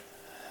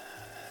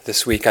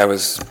This week I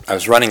was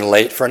running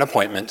late for an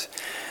appointment,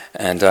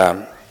 and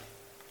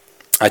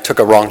I took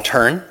a wrong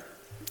turn,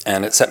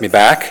 and it set me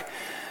back.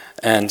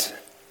 And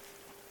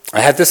I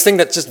had this thing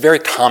that's just very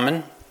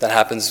common that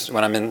happens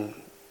when I'm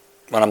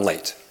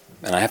late,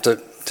 and I have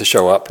to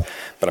show up,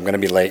 but I'm going to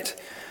be late.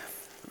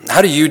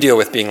 How do you deal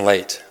with being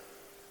late?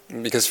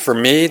 Because for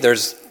me,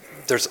 there's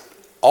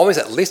always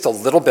at least a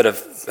little bit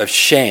of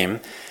shame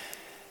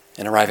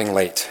in arriving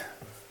late.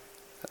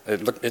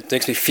 It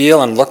makes me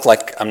feel and look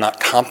like I'm not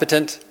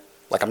competent,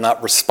 like I'm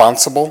not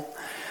responsible,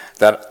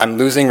 that I'm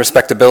losing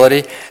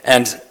respectability,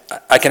 and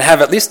I can have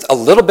at least a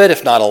little bit,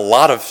 if not a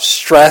lot, of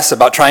stress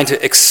about trying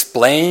to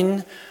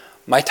explain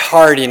my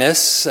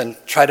tardiness and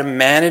try to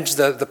manage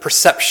the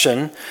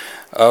perception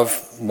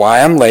of why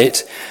I'm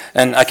late,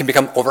 and I can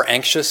become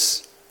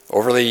over-anxious,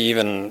 overly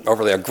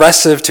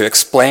aggressive to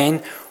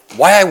explain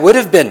why I would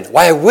have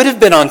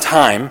been on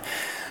time,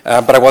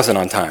 but I wasn't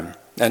on time.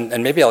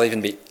 And maybe I'll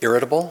even be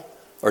irritable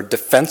or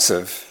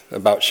defensive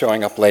about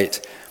showing up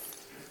late.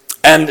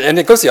 And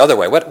it goes the other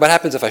way. What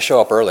happens if I show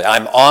up early?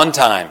 I'm on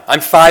time.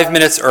 I'm 5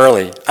 minutes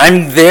early.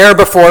 I'm there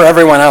before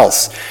everyone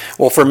else.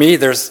 Well, for me,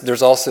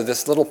 there's also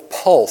this little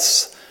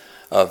pulse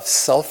of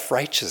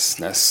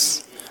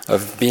self-righteousness,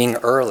 of being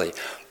early.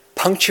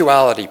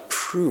 Punctuality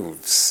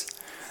proves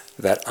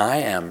that I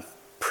am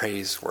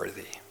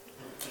praiseworthy.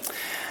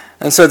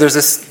 And so there's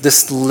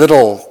this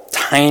little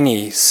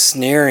tiny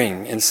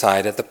sneering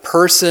inside at the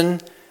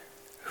person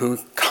who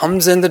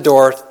comes in the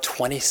door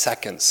 20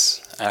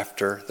 seconds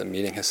after the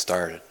meeting has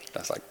started.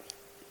 That's like,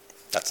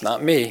 that's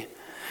not me.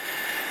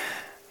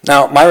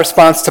 Now, my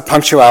response to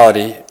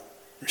punctuality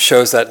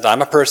shows that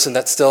I'm a person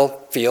that still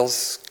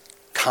feels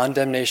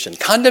condemnation.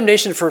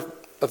 Condemnation for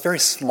a very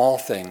small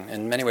thing,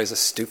 in many ways a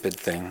stupid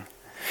thing.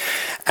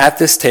 At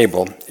this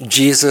table,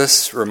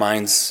 Jesus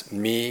reminds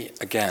me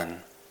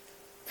again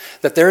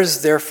that there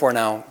is therefore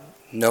now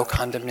no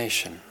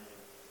condemnation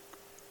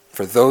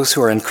for those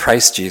who are in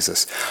Christ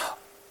Jesus.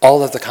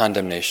 All of the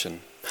condemnation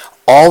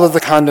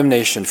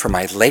for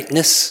my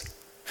lateness,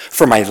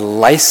 for my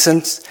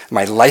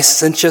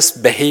licentious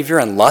behavior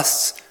and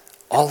lusts,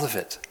 all of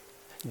it.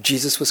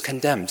 Jesus was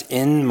condemned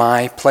in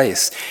my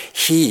place.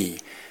 He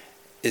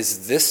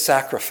is this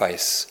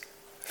sacrifice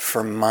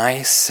for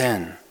my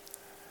sin.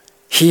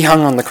 He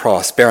hung on the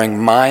cross,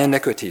 bearing my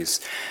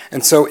iniquities.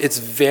 And so it's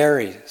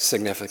very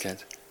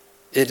significant.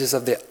 It is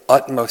of the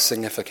utmost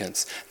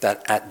significance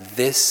that at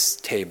this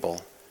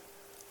table,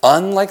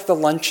 unlike the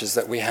lunches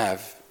that we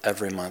have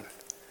every month,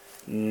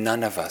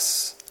 none of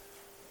us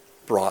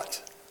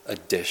brought a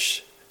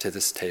dish to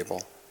this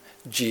table.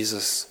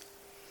 Jesus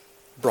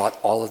brought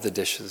all of the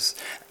dishes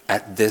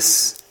at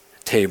this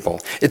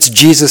table. It's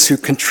Jesus who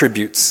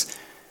contributes.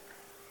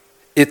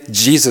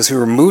 It's Jesus who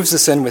removes the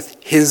sin with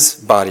his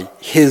body,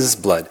 his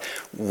blood.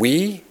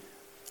 We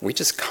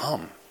just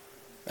come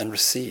and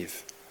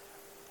receive.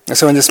 And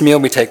so in this meal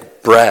we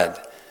take bread,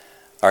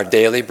 our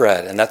daily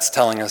bread, and that's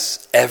telling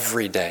us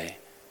every day,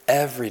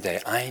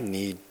 I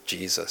need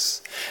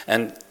Jesus.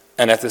 And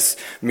at this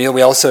meal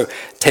we also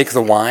take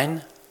the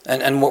wine,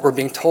 and what we're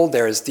being told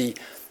there is the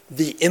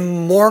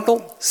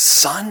immortal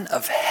Son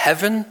of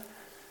Heaven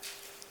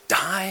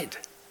died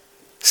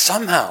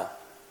somehow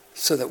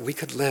so that we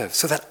could live,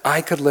 so that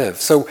I could live.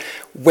 So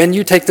when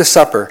you take the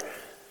supper,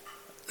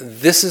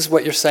 this is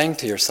what you're saying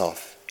to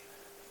yourself.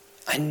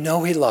 I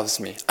know he loves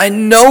me. I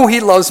know he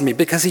loves me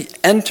because he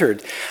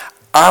entered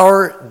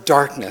our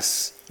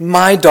darkness,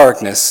 my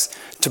darkness,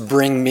 to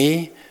bring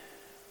me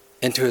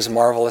into his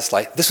marvelous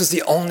light. This was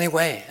the only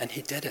way, and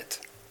he did it.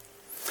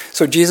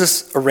 So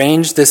Jesus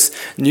arranged this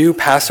new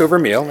Passover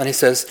meal, and he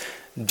says,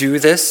 do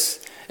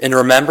this in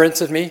remembrance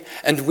of me.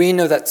 And we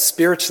know that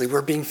spiritually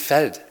we're being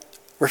fed.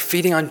 We're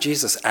feeding on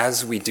Jesus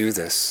as we do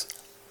this.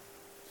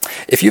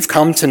 If you've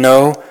come to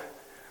know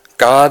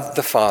God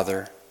the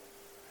Father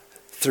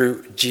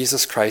through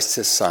Jesus Christ,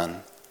 his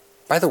Son,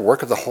 by the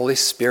work of the Holy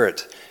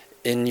Spirit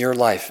in your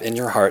life, in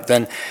your heart,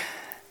 then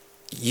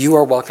you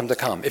are welcome to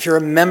come. If you're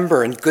a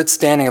member in good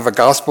standing of a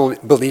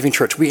gospel-believing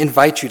church, we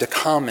invite you to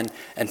come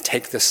and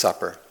take this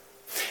supper.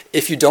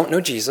 If you don't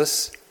know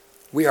Jesus,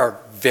 we are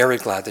very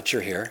glad that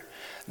you're here.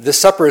 This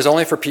supper is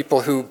only for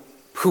people who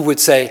would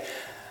say,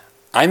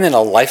 I'm in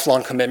a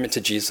lifelong commitment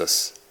to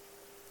Jesus.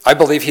 I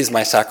believe he's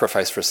my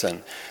sacrifice for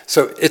sin.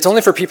 So it's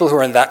only for people who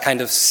are in that kind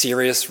of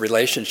serious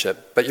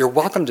relationship, but you're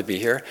welcome to be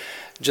here.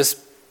 Just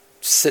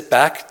sit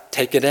back,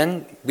 take it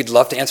in. We'd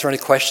love to answer any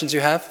questions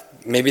you have.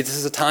 Maybe this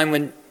is a time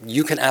when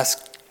you can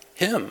ask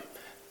him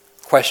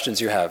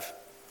questions you have,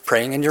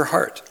 praying in your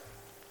heart.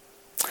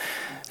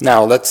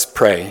 Now let's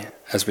pray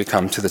as we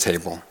come to the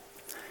table.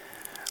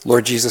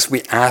 Lord Jesus,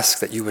 we ask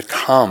that you would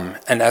come,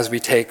 and as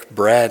we take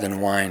bread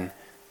and wine,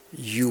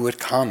 you would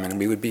come and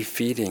we would be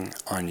feeding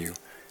on you.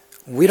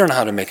 We don't know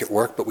how to make it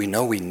work, but we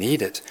know we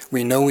need it.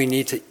 We know we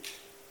need to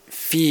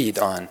feed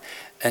on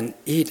and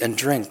eat and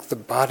drink the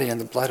body and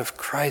the blood of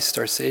Christ,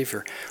 our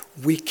Savior.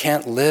 We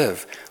can't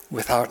live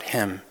without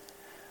him.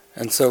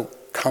 And so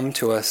come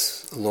to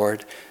us,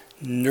 Lord.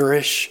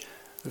 Nourish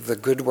the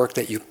good work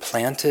that you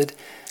planted,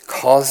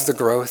 cause the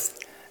growth,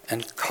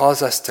 and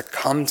cause us to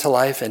come to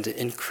life and to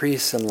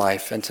increase in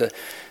life and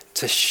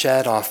to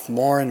shed off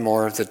more and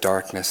more of the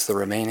darkness, the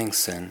remaining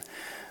sin.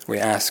 We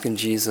ask in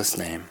Jesus'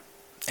 name.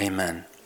 Amen.